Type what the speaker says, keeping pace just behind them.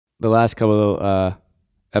the last couple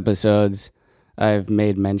episodes, I've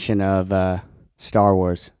made mention of Star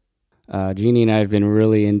Wars. Jeannie and I have been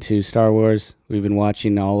really into Star Wars. We've been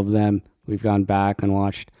watching all of them. We've gone back and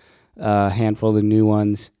watched a handful of new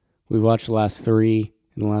ones. We've watched the last 3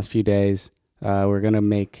 in the last few days. We're going to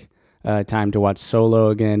make time to watch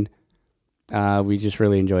Solo again. We just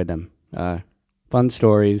really enjoyed them. Fun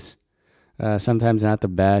stories. Sometimes not the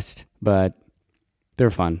best, but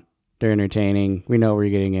they're fun. They're entertaining. We know what we're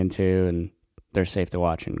getting into, and they're safe to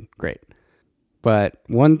watch and great. But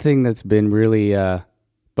one thing that's been really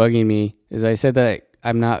bugging me is I said that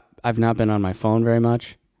I've not been on my phone very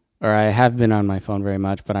much, or I have been on my phone very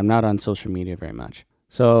much, but I'm not on social media very much.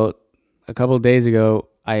 So a couple of days ago,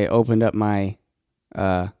 I opened up my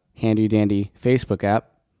handy dandy Facebook app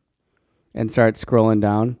and start scrolling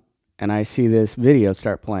down, and I see this video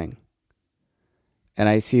start playing. And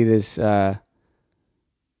I see this,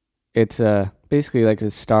 it's basically like a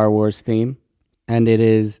Star Wars theme, and it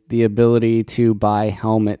is the ability to buy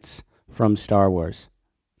helmets from Star Wars.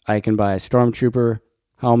 I can buy a Stormtrooper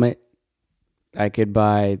helmet. I could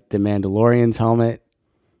buy the Mandalorian's helmet.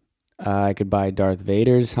 I could buy Darth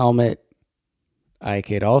Vader's helmet. I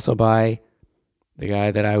could also buy the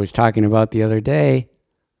guy that I was talking about the other day,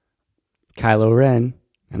 Kylo Ren,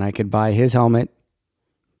 and I could buy his helmet.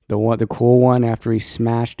 The cool one after he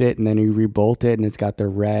smashed it and then he rebolted it and it's got the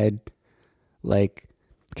red, like,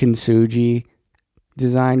 Kintsugi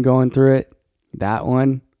design going through it. That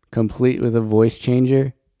one, complete with a voice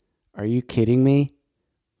changer. Are you kidding me?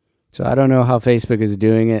 So I don't know how Facebook is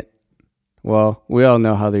doing it. Well, we all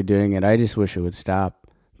know how they're doing it. I just wish it would stop.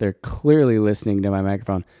 They're clearly listening to my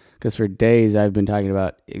microphone because for days I've been talking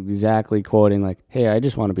about exactly quoting like, hey, I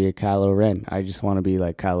just want to be a Kylo Ren. I just want to be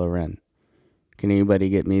like Kylo Ren. Can anybody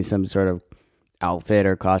get me some sort of outfit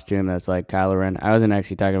or costume that's like Kylo Ren? I wasn't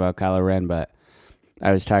actually talking about Kylo Ren, but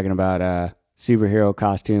I was talking about superhero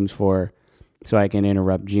costumes so I can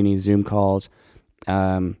interrupt Jeannie's Zoom calls.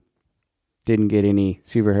 Didn't get any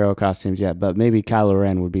superhero costumes yet, but maybe Kylo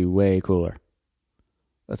Ren would be way cooler.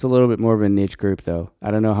 That's a little bit more of a niche group, though. I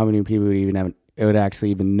don't know how many people would actually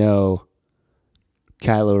even know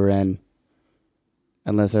Kylo Ren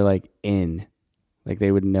unless they're like in. Like,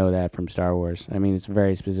 they would know that from Star Wars. I mean, it's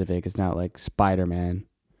very specific. It's not like Spider-Man.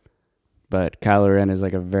 But Kylo Ren is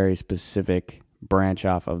like a very specific branch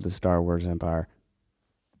off of the Star Wars empire.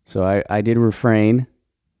 So I did refrain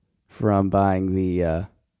from buying the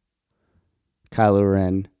Kylo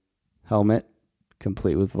Ren helmet,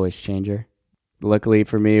 complete with voice changer. Luckily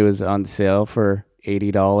for me, it was on sale for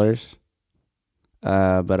 $80.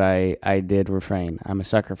 But I did refrain. I'm a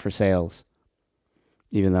sucker for sales,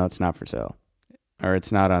 even though it's not for sale. Or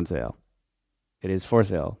it's not on sale. It is for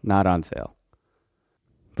sale, not on sale.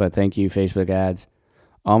 But thank you, Facebook ads.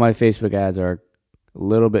 All my Facebook ads are a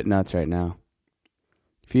little bit nuts right now.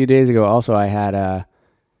 A few days ago, also, I had,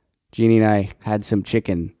 Jeannie and I had some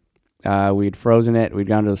chicken. We'd frozen it. We'd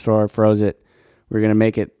gone to the store, froze it. We're going to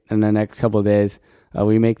make it in the next couple of days.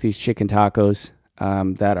 We make these chicken tacos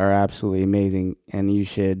that are absolutely amazing. And you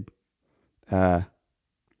should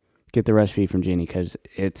get the recipe from Jeannie because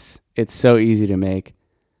it's so easy to make,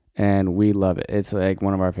 and we love it. It's like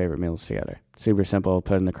one of our favorite meals together. Super simple,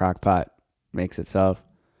 put in the crock pot, makes itself.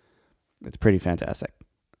 It's pretty fantastic.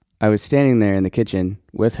 I was standing there in the kitchen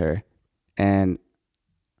with her, and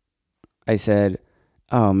I said,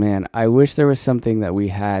 oh man, I wish there was something that we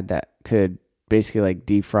had that could basically like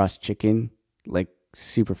defrost chicken like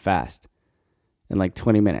super fast in like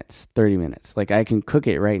 20 minutes, 30 minutes. Like I can cook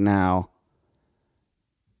it right now,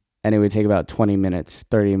 and it would take about 20 minutes,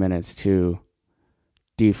 30 minutes to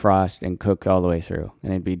defrost and cook all the way through,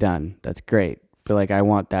 and it'd be done. That's great. But like I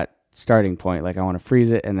want that starting point. Like I want to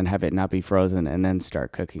freeze it and then have it not be frozen and then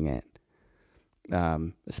start cooking it.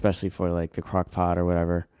 Especially for like the crock pot or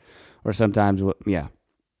whatever. Or sometimes,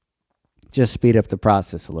 just speed up the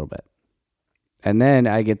process a little bit. And then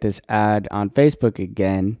I get this ad on Facebook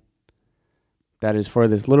again that is for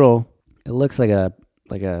this little, it looks like a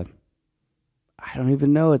I don't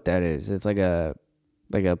even know what that is. It's like a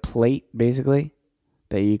plate, basically,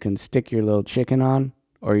 that you can stick your little chicken on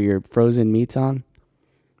or your frozen meats on.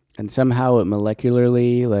 And somehow it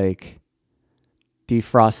molecularly, like,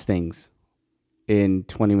 defrosts things in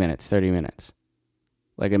 20 minutes, 30 minutes.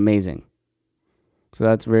 Like, amazing. So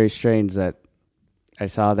that's very strange that I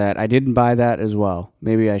saw that. I didn't buy that as well.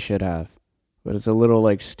 Maybe I should have. But it's a little,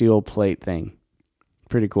 like, steel plate thing.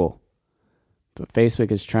 Pretty cool. But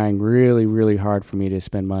Facebook is trying really, really hard for me to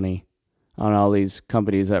spend money on all these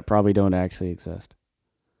companies that probably don't actually exist.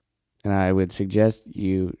 And I would suggest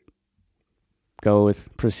you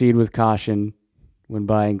proceed with caution when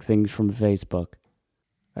buying things from Facebook.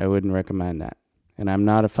 I wouldn't recommend that. And I'm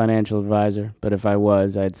not a financial advisor, but if I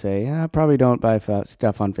was, I'd say, probably don't buy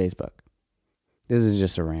stuff on Facebook. This is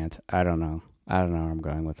just a rant. I don't know where I'm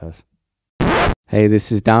going with this. Hey,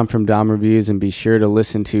 this is Dom from Dom Reviews, and be sure to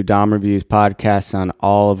listen to Dom Reviews podcasts on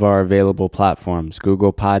all of our available platforms: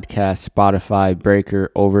 Google Podcasts, Spotify,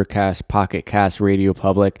 Breaker, Overcast, Pocket Cast, Radio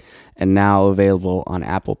Public, and now available on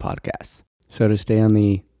Apple Podcasts. So to stay on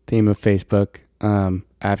the theme of Facebook, I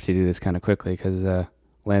have to do this kind of quickly because the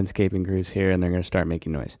landscaping crew's here and they're going to start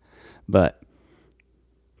making noise. But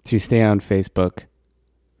to stay on Facebook,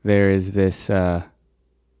 there is this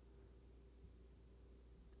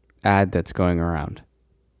ad that's going around.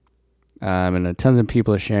 And tons of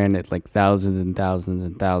people are sharing it, like thousands and thousands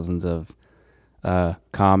and thousands of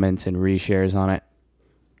comments and reshares on it.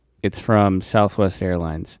 It's from Southwest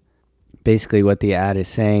Airlines. Basically, what the ad is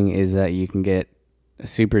saying is that you can get a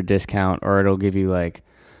super discount, or it'll give you like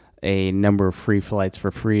a number of free flights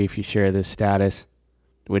for free if you share this status,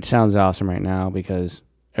 which sounds awesome right now because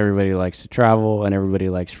everybody likes to travel and everybody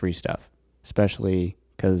likes free stuff, especially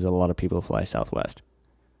because a lot of people fly Southwest.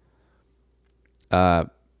 So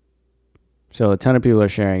a ton of people are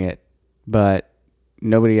sharing it, but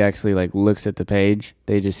nobody actually like looks at the page.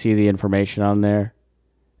 They just see the information on there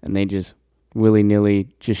and they just willy-nilly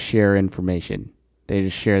just share information. They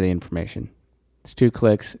just share the information. It's 2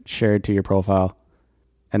 clicks, share it to your profile,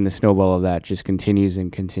 and the snowball of that just continues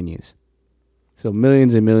and continues. So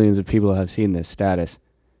millions and millions of people have seen this status,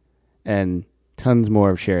 and tons more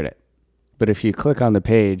have shared it. But if you click on the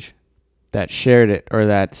page that shared it or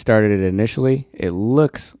that started it initially, it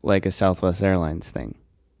looks like a Southwest Airlines thing.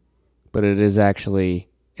 But it is actually,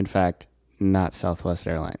 in fact, not Southwest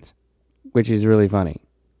Airlines, which is really funny.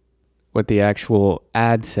 What the actual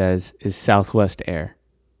ad says is Southwest Air,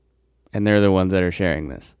 and they're the ones that are sharing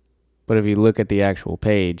this. But if you look at the actual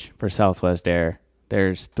page for Southwest Air,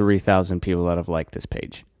 there's 3,000 people that have liked this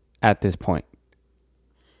page at this point.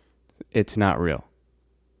 It's not real.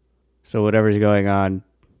 So whatever's going on,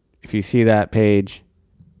 if you see that page,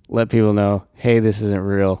 let people know, hey, this isn't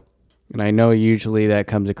real. And I know usually that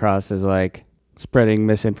comes across as like spreading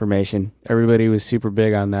misinformation. Everybody was super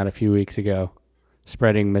big on that a few weeks ago,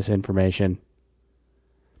 spreading misinformation.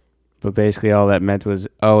 But basically all that meant was,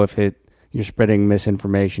 you're spreading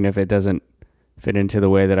misinformation if it doesn't fit into the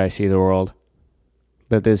way that I see the world.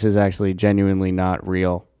 But this is actually genuinely not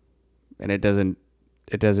real. And it doesn't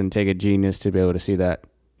take a genius to be able to see that.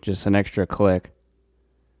 Just an extra click.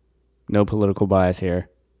 No political bias here.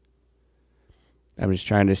 I'm just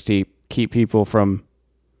trying to keep people from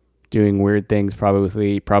doing weird things,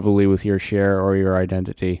 probably with your share or your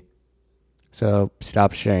identity. So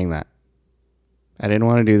stop sharing that. I didn't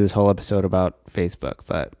want to do this whole episode about Facebook,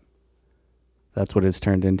 but that's what it's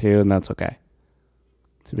turned into, and that's okay.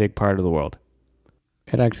 It's a big part of the world.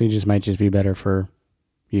 It actually might be better for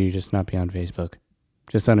you to just not be on Facebook.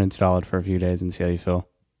 Just uninstall it for a few days and see how you feel.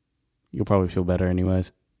 You'll probably feel better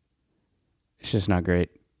anyways. It's just not great.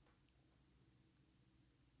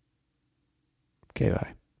 Okay,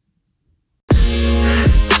 bye.